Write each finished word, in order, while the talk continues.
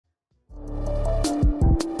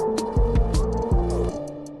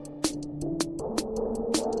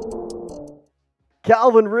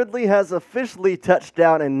Calvin Ridley has officially touched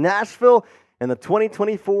down in Nashville, and the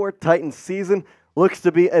 2024 Titans season looks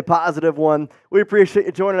to be a positive one. We appreciate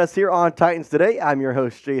you joining us here on Titans Today. I'm your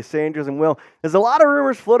host, Jace Andrews, and there's a lot of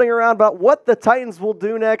rumors floating around about what the Titans will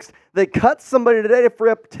do next. They cut somebody today to free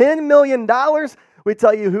up $10 million. We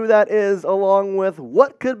tell you who that is, along with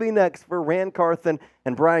what could be next for Ran Carthon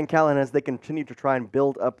and Brian Callahan as they continue to try and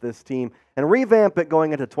build up this team and revamp it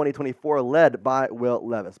going into 2024, led by Will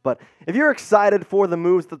Levis. But if you're excited for the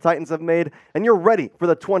moves the Titans have made and you're ready for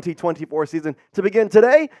the 2024 season to begin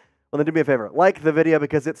today, well, then do me a favor, like the video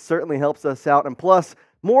because it certainly helps us out. And plus,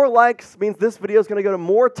 more likes means this video is going to go to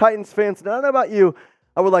more Titans fans. And I don't know about you,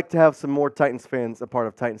 I would like to have some more Titans fans a part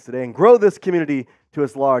of Titans Today and grow this community to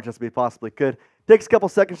as large as we possibly could. Takes a couple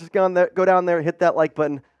seconds, just go down there, hit that like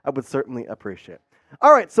button. I would certainly appreciate it.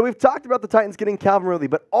 All right, so we've talked about the Titans getting Calvin Ridley,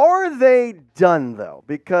 but are they done, though?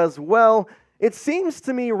 Because, well, it seems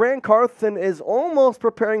to me Ran Carthon is almost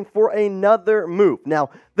preparing for another move. Now,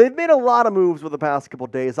 they've made a lot of moves over the past couple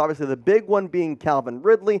days. Obviously, the big one being Calvin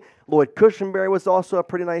Ridley. Lloyd Cushenberry was also a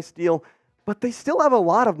pretty nice deal, but they still have a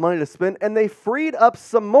lot of money to spend, and they freed up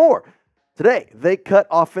some more. Today, they cut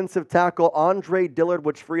offensive tackle Andre Dillard,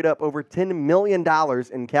 which freed up over $10 million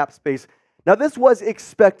in cap space. Now, this was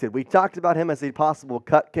expected. We talked about him as a possible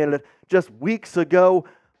cut candidate just weeks ago,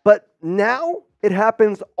 but now it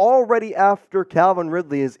happens already after Calvin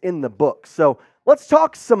Ridley is in the book. So let's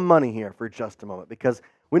talk some money here for just a moment because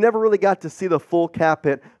we never really got to see the full cap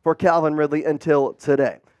hit for Calvin Ridley until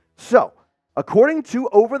today. So, according to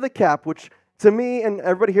Over the Cap, which to me and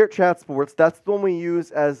everybody here at Chat Sports, that's the one we use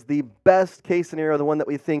as the best case scenario, the one that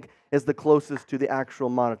we think is the closest to the actual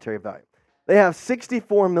monetary value. They have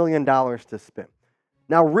 $64 million to spend.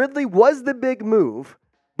 Now, Ridley was the big move,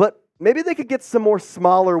 but maybe they could get some more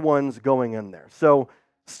smaller ones going in there. So,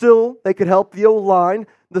 still, they could help the O-line.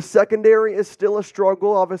 The secondary is still a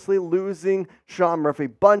struggle. Obviously, losing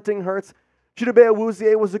Murphy-Bunting hurts. Chidobe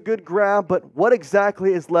Awuzie was a good grab, but what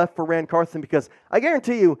exactly is left for Ran Carthon? Because I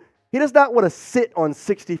guarantee you, he does not want to sit on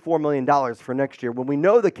 $64 million for next year when we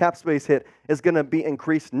know the cap space hit is going to be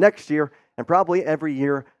increased next year and probably every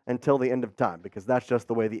year until the end of time because that's just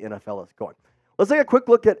the way the NFL is going. Let's take a quick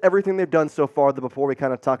look at everything they've done so far before we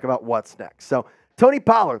kind of talk about what's next. So, Tony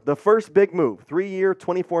Pollard, the first big move, 3-year,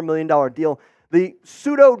 $24 million deal, the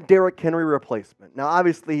pseudo Derrick Henry replacement. Now,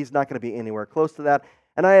 obviously, he's not going to be anywhere close to that.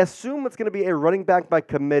 And I assume it's going to be a running back by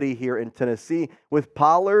committee here in Tennessee with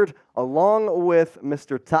Pollard along with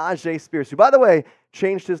Mr. Tyjae Spears, who, by the way,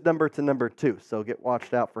 changed his number to number 2. So get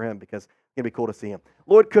watched out for him because it's going to be cool to see him.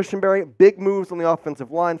 Lloyd Cushenberry, big moves on the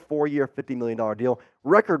offensive line, 4-year, $50 million deal.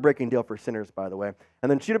 Record-breaking deal for centers, by the way.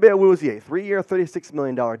 And then Chidobe Awuzie, 3-year, $36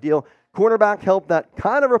 million deal. Cornerback help that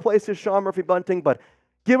kind of replaces Murphy-Bunting, but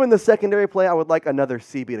given the secondary play, I would like another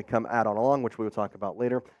CB to come add on along, which we will talk about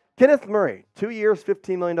later. Kenneth Murray, 2 years,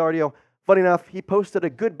 $15 million deal. Funny enough, he posted a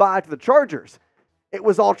goodbye to the Chargers. It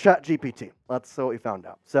was all ChatGPT. That's what we found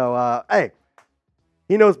out. So, hey,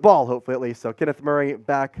 he knows ball, hopefully at least. So, Kenneth Murray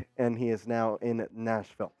back, and he is now in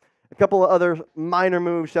Nashville. A couple of other minor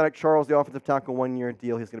moves. Shattuck Charles, the offensive tackle, 1-year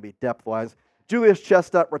deal. He's going to be depth-wise. Julius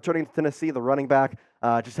Chestnut returning to Tennessee, the running back,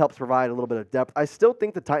 just helps provide a little bit of depth. I still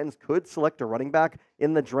think the Titans could select a running back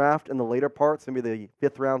in the draft in the later parts, maybe the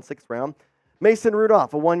 5th round, 6th round. Mason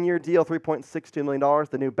Rudolph, a 1-year deal, $3.62 million,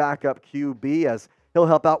 the new backup QB, as he'll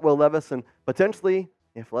help out Will Levis and potentially,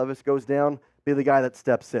 if Levis goes down, be the guy that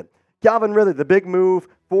steps in. Calvin Ridley, the big move,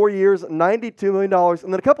 4 years, $92 million.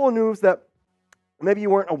 And then a couple of moves that maybe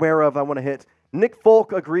you weren't aware of I want to hit. Nick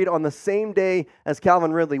Folk agreed on the same day as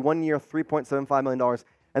Calvin Ridley, 1 year, $3.75 million.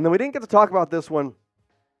 And then we didn't get to talk about this one.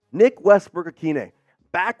 Nick Westbrook-Ikhine,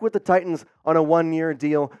 back with the Titans on a 1-year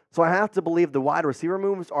deal. So I have to believe the wide receiver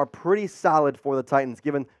moves are pretty solid for the Titans,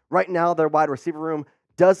 given right now their wide receiver room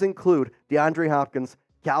does include DeAndre Hopkins,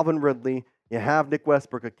 Calvin Ridley, you have Nick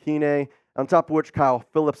Westbrook-Ikhine, on top of which Kyle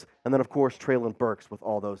Phillips, and then, of course, Treylon Burks with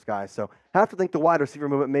all those guys. So have to think the wide receiver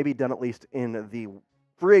movement may be done at least in the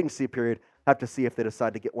free agency period. Have to see if they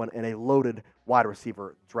decide to get one in a loaded wide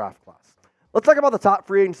receiver draft class. Let's talk about the top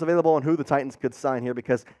free agents available and who the Titans could sign here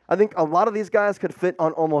because I think a lot of these guys could fit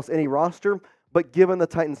on almost any roster, but given the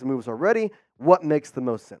Titans' moves already, what makes the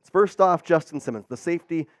most sense? First off, Justin Simmons, the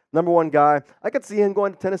safety, #1 guy. I could see him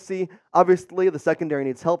going to Tennessee. Obviously, the secondary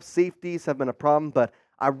needs help. Safeties have been a problem, but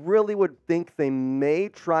I really would think they may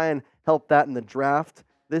try and help that in the draft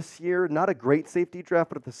this year. Not a great safety draft,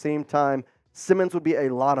 but at the same time, Simmons would be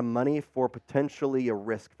a lot of money for potentially a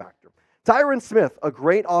risk factor. Tyron Smith, a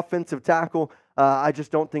great offensive tackle. I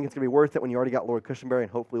just don't think it's going to be worth it when you already got Lloyd Cushenberry,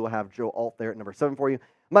 and hopefully we'll have Joe Alt there at #7 for you.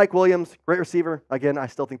 Mike Williams, great receiver. Again, I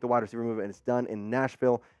still think the wide receiver movement is done in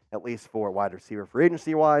Nashville. at least for wide receiver free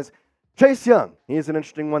agency-wise. Chase Young, he's an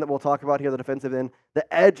interesting one that we'll talk about here, the defensive end.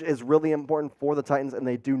 The edge is really important for the Titans, and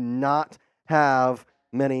they do not have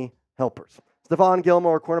many helpers. Stephon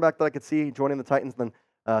Gilmore, a cornerback that I could see joining the Titans. Then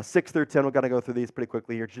 6 through 10, we've got to go through these pretty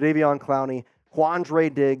quickly here. Jadeveon Clowney,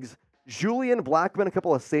 Quandre Diggs, Julian Blackmon, a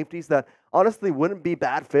couple of safeties that honestly wouldn't be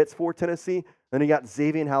bad fits for Tennessee. Then you got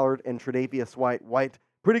Xavier Howard and Tre'Davious White.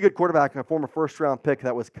 Pretty good quarterback, a former first-round pick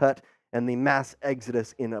that was cut in the mass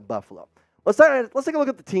exodus in Buffalo. Let's take a look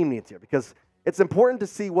at the team needs here, because it's important to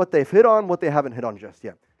see what they've hit on, what they haven't hit on just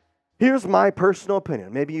yet. Here's my personal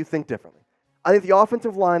opinion. Maybe you think differently. I think the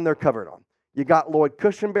offensive line they're covered on. You got Lloyd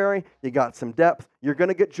Cushenberry. You got some depth. You're going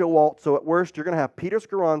to get Joe Alt. So at worst, you're going to have Peter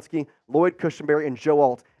Skoronski, Lloyd Cushenberry, and Joe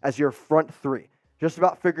Alt as your front three. Just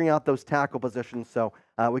about figuring out those tackle positions. So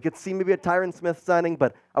we could see maybe a Tyron Smith signing,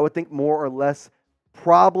 but I would think more or less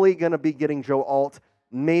probably going to be getting Joe Alt,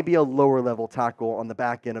 maybe a lower-level tackle on the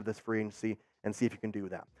back end of this free agency, and see if you can do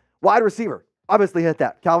that. Wide receiver, obviously hit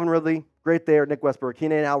that. Calvin Ridley, great there. Nick Westbrook,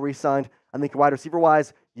 Keenan now re-signed. I think wide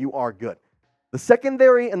receiver-wise, you are good. The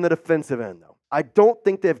secondary and the defensive end, though, I don't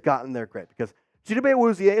think they've gotten there great, because Chidobe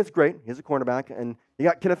Awuzie is great. He's a cornerback, and you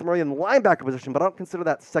got Kenneth Murray in the linebacker position, but I don't consider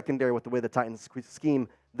that secondary with the way the Titans scheme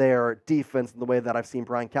their defense and the way that I've seen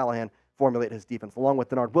Brian Callahan formulate his defense, along with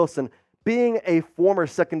Denard Wilson. Being a former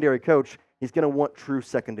secondary coach, he's going to want true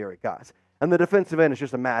secondary guys. And the defensive end is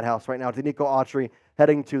just a madhouse right now. Denico Autry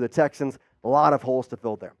heading to the Texans. A lot of holes to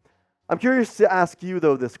fill there. I'm curious to ask you,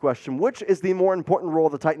 though, this question. Which is the more important role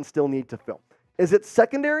the Titans still need to fill? Is it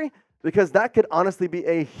secondary? Because that could honestly be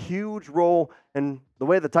a huge role in the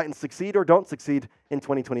way the Titans succeed or don't succeed in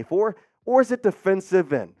 2024. Or is it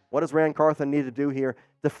defensive end? What does Rand Carthen need to do here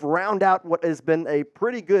to round out what has been a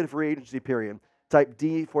pretty good free agency period? Type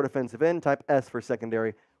D for defensive end, type S for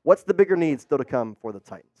secondary. What's the bigger need still to come for the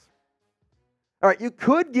Titans? All right, you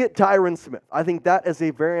could get Tyron Smith. I think that is a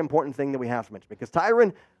very important thing that we have to mention, because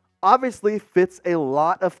Tyron obviously fits a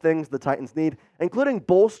lot of things the Titans need, including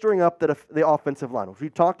bolstering up the offensive line, which we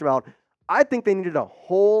talked about. I think they needed a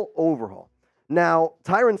whole overhaul. Now,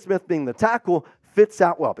 Tyron Smith being the tackle fits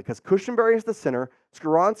out well, because Cushenberry is the center.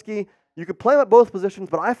 Skoronski, you could play him at both positions,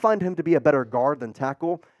 but I find him to be a better guard than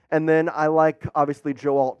tackle. And then I like, obviously,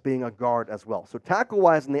 Joe Alt being a guard as well. So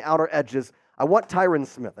tackle-wise in the outer edges, I want Tyron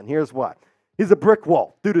Smith, and here's why. He's a brick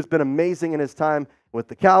wall. Dude has been amazing in his time with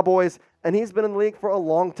the Cowboys, and he's been in the league for a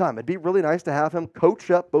long time. It'd be really nice to have him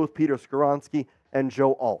coach up both Peter Skoronski and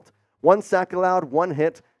Joe Alt. 1 sack allowed, 1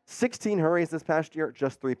 hit, 16 hurries this past year,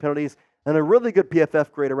 just 3 penalties, and a really good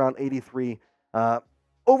PFF grade around 83.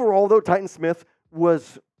 Overall, though, Tyron Smith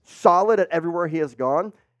was solid at everywhere he has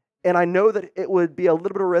gone. And I know that it would be a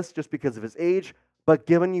little bit of risk just because of his age, but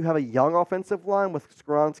given you have a young offensive line with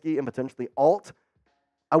Skoronski and potentially Alt,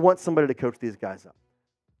 I want somebody to coach these guys up.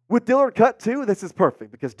 With Dillard cut too, this is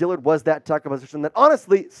perfect, because Dillard was that tackle position that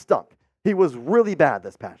honestly stunk. He was really bad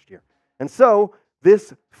this past year. And so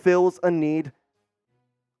this fills a need,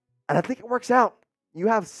 and I think it works out. You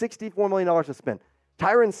have $64 million to spend.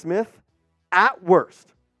 Tyron Smith, at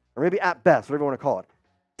worst, or maybe at best, whatever you want to call it,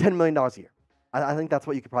 $10 million a year. I think that's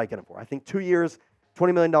what you could probably get him for. I think 2 years,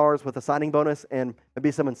 $20 million with a signing bonus and maybe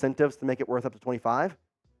some incentives to make it worth up to $25.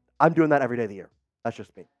 I'm doing that every day of the year. That's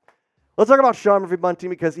just me. Let's talk about Sean Murphy-Bunting,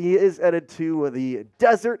 because he is headed to the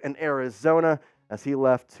desert in Arizona as he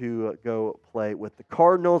left to go play with the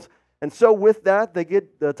Cardinals. And so with that,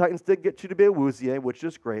 the Titans did get Chidobe Awuzie, which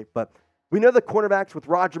is great. But we know the cornerbacks with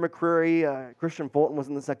Roger McCreary, Christian Fulton was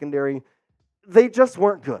in the secondary. They just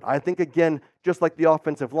weren't good. I think, again, just like the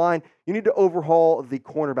offensive line, you need to overhaul the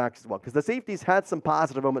cornerbacks as well, because the safeties had some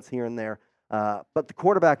positive moments here and there, but the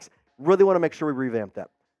quarterbacks really want to make sure we revamp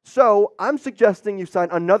that. So I'm suggesting you sign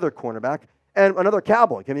another cornerback and another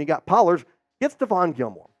Cowboy. I mean, you got Pollard, get Stephon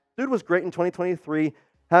Gilmore. Dude was great in 2023,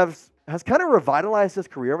 has kind of revitalized his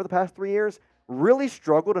career over the past 3 years, really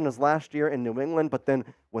struggled in his last year in New England, but then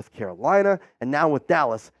with Carolina and now with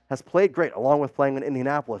Dallas, has played great, along with playing in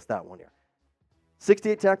Indianapolis that 1 year.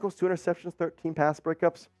 68 tackles, 2 interceptions, 13 pass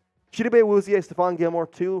breakups. Chidobe Awuzie, Stephon Gilmore,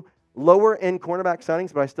 2 lower-end cornerback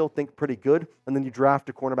signings, but I still think pretty good. And then you draft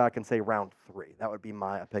a cornerback in, say, round 3. That would be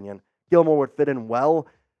my opinion. Gilmore would fit in well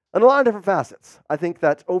in a lot of different facets. I think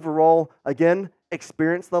that overall, again,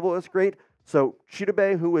 experience level is great. So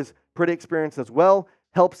Chidobe, who is pretty experienced as well,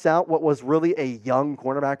 helps out what was really a young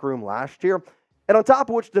cornerback room last year. And on top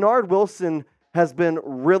of which, Denard Wilson has been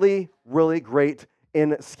really, really great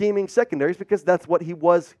in scheming secondaries, because that's what he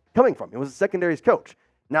was coming from. He was a secondaries coach.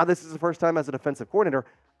 Now this is the first time as a defensive coordinator.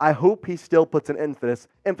 I hope he still puts an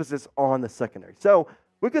emphasis on the secondary. So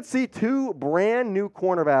we could see 2 brand new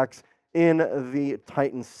cornerbacks in the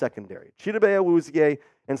Titans secondary. Chidobe Awuzie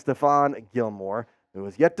and Stephon Gilmore, who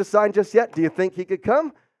is yet to sign just yet. Do you think he could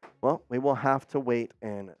come? Well, we will have to wait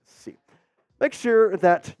and see. Make sure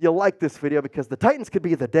that you like this video because the Titans could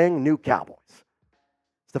be the dang new Cowboys.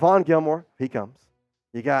 Stephon Gilmore, he comes.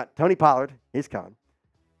 You got Tony Pollard, he's coming.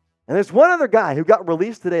 And there's one other guy who got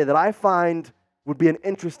released today that I find would be an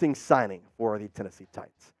interesting signing for the Tennessee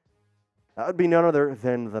Titans. That would be none other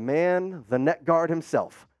than the man, the net guard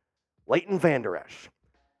himself, Leighton Vander Esch.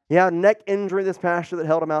 He had a neck injury this past year that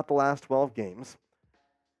held him out the last 12 games.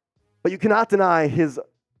 But you cannot deny his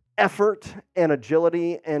effort and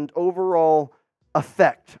agility and overall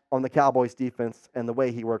effect on the Cowboys defense and the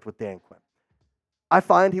way he worked with Dan Quinn. I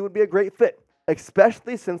find he would be a great fit,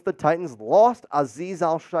 especially since the Titans lost Azeez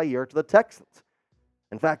Al-Shaair to the Texans.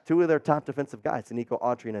 In fact, two of their top defensive guys, Denico,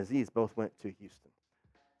 Autry, and Azeez, both went to Houston.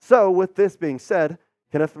 So with this being said,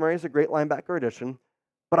 Kenneth Murray is a great linebacker addition,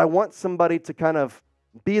 but I want somebody to kind of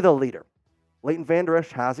be the leader. Leighton Vander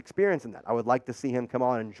Esch has experience in that. I would like to see him come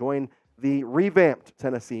on and join the revamped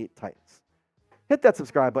Tennessee Titans. Hit that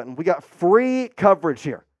subscribe button. We got free coverage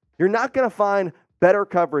here. You're not going to find better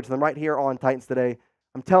coverage than right here on Titans Today.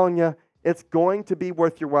 I'm telling you, it's going to be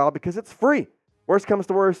worth your while because it's free. Worst comes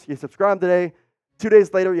to worst, you subscribe today. 2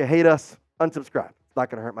 days later, you hate us, unsubscribe. It's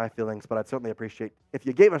not going to hurt my feelings, but I'd certainly appreciate if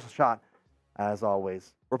you gave us a shot. As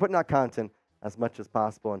always, we're putting out content as much as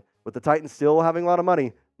possible. And with the Titans still having a lot of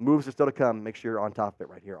money, moves are still to come. Make sure you're on top of it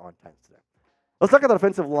right here on Titans Today. Let's look at the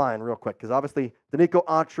defensive line real quick, because obviously Denico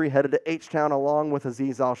Autry headed to H-Town along with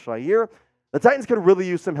Azeez Al-Shaair. The Titans could really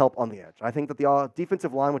use some help on the edge. I think that the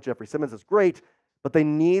defensive line with Jeffrey Simmons is great, but they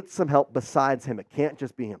need some help besides him. It can't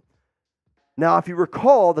just be him. Now, if you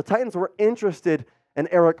recall, the Titans were interested in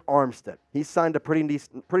Arik Armstead. He signed a pretty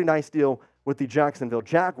nice deal with the Jacksonville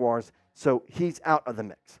Jaguars, so he's out of the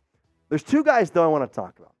mix. There's two guys, though, I want to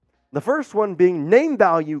talk about. The first one being name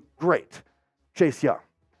value great, Chase Young.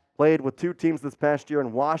 Played with two teams this past year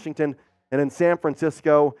in Washington and in San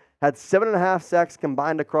Francisco. Had 7.5 sacks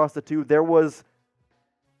combined across the two. There was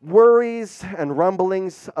worries and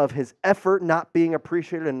rumblings of his effort not being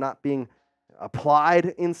appreciated and not being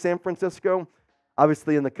applied in San Francisco.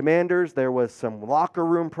 Obviously, in the Commanders, there was some locker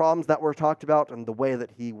room problems that were talked about, and the way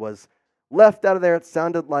that he was left out of there, it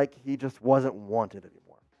sounded like he just wasn't wanted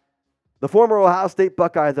anymore. The former Ohio State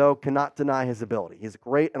Buckeye, though, cannot deny his ability. He's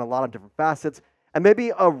great in a lot of different facets, and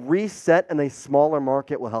maybe a reset in a smaller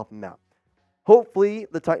market will help him out. Hopefully,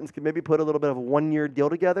 the Titans can maybe put a little bit of a one-year deal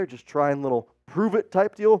together, just try a little prove-it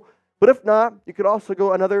type deal. But if not, you could also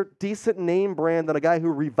go another decent name brand than a guy who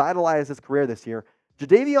revitalized his career this year,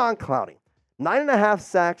 Jadeveon Clowney. 9.5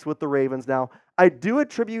 sacks with the Ravens. Now, I do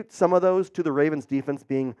attribute some of those to the Ravens' defense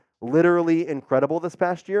being literally incredible this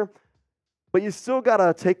past year, but you still got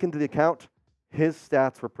to take into account his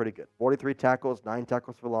stats were pretty good. 43 tackles, 9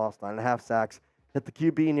 tackles for loss, 9.5 sacks, hit the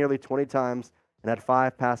QB nearly 20 times, and had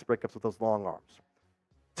 5 pass breakups with those long arms.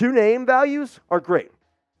 2 name values are great.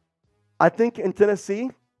 I think in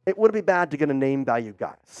Tennessee, it wouldn't be bad to get a name value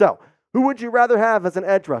guy. So, who would you rather have as an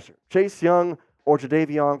edge rusher? Chase Young or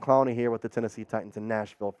Jadeveon Clowney here with the Tennessee Titans in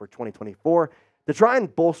Nashville for 2024 to try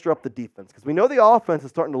and bolster up the defense? Because we know the offense is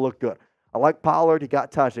starting to look good. I like Pollard. He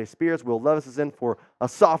got Tajay Spears. Will Levis is in for a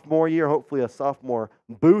sophomore year, hopefully a sophomore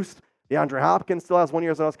boost. DeAndre Hopkins still has 1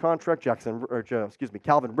 year on his contract.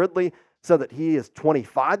 Calvin Ridley said that he is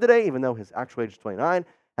 25 today, even though his actual age is 29.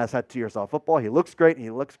 Has had 2 years off football. He looks great.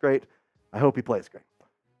 I hope he plays great.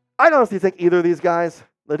 I honestly think either of these guys,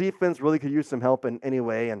 the defense really could use some help in any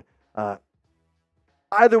way. And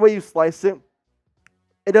either way you slice it,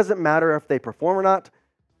 it doesn't matter if they perform or not.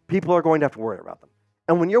 People are going to have to worry about them.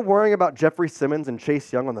 And when you're worrying about Jeffrey Simmons and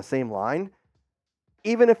Chase Young on the same line,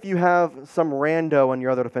 even if you have some rando on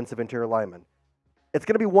your other defensive interior lineman, it's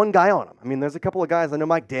going to be one guy on him. I mean, there's a couple of guys. I know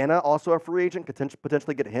Mike Dana, also a free agent, could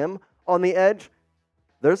potentially get him on the edge.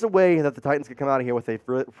 There's a way that the Titans could come out of here with a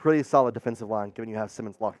pretty solid defensive line, given you have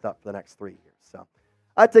Simmons locked up for the next 3 years. So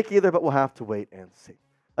I'd take either, but we'll have to wait and see.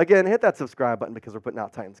 Again, hit that subscribe button because we're putting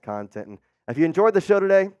out Titans content. And if you enjoyed the show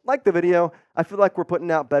today, like the video. I feel like we're putting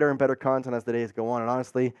out better and better content as the days go on. And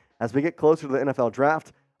honestly, as we get closer to the NFL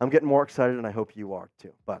draft, I'm getting more excited, and I hope you are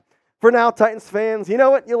too. But for now, Titans fans, you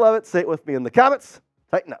know it, you love it. Say it with me in the comments.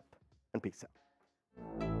 Tighten up, and peace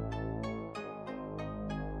out.